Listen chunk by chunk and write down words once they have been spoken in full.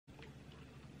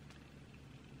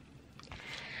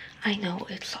I Know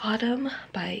It's Autumn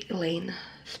by Elaine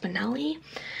Spinelli,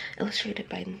 illustrated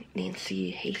by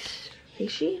Nancy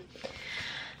Heishi.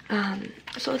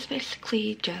 So it's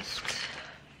basically just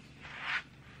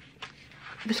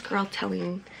this girl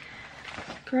telling,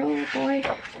 girl or boy?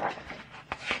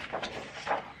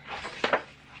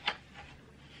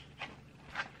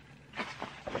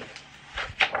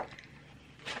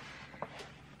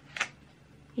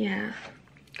 Yeah,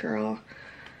 girl,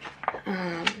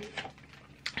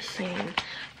 saying,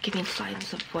 giving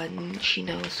signs of when she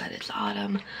knows that it's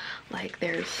autumn. Like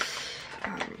there's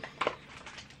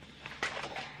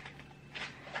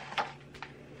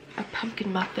a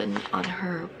pumpkin muffin on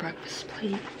her breakfast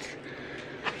plate.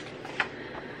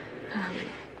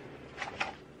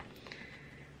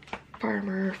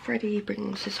 Farmer Freddie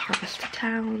brings his harvest to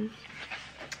town.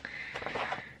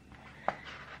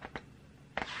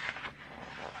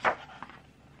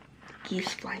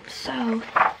 Geese flying south,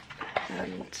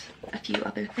 and a few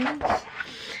other things.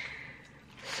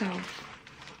 So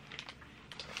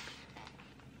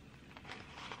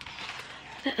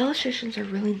the illustrations are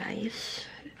really nice.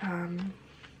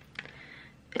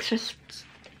 It's just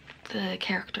the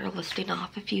character listing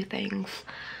off a few things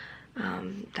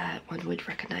that one would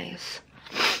recognize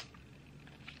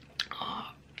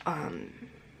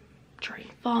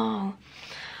during fall.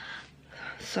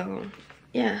 So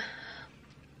yeah,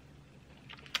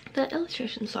 the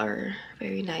illustrations are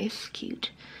very nice,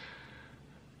 cute,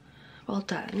 well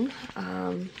done.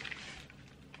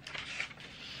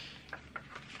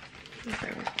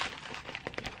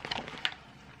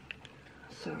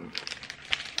 So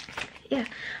yeah,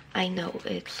 I Know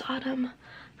It's Autumn.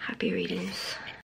 Happy readings.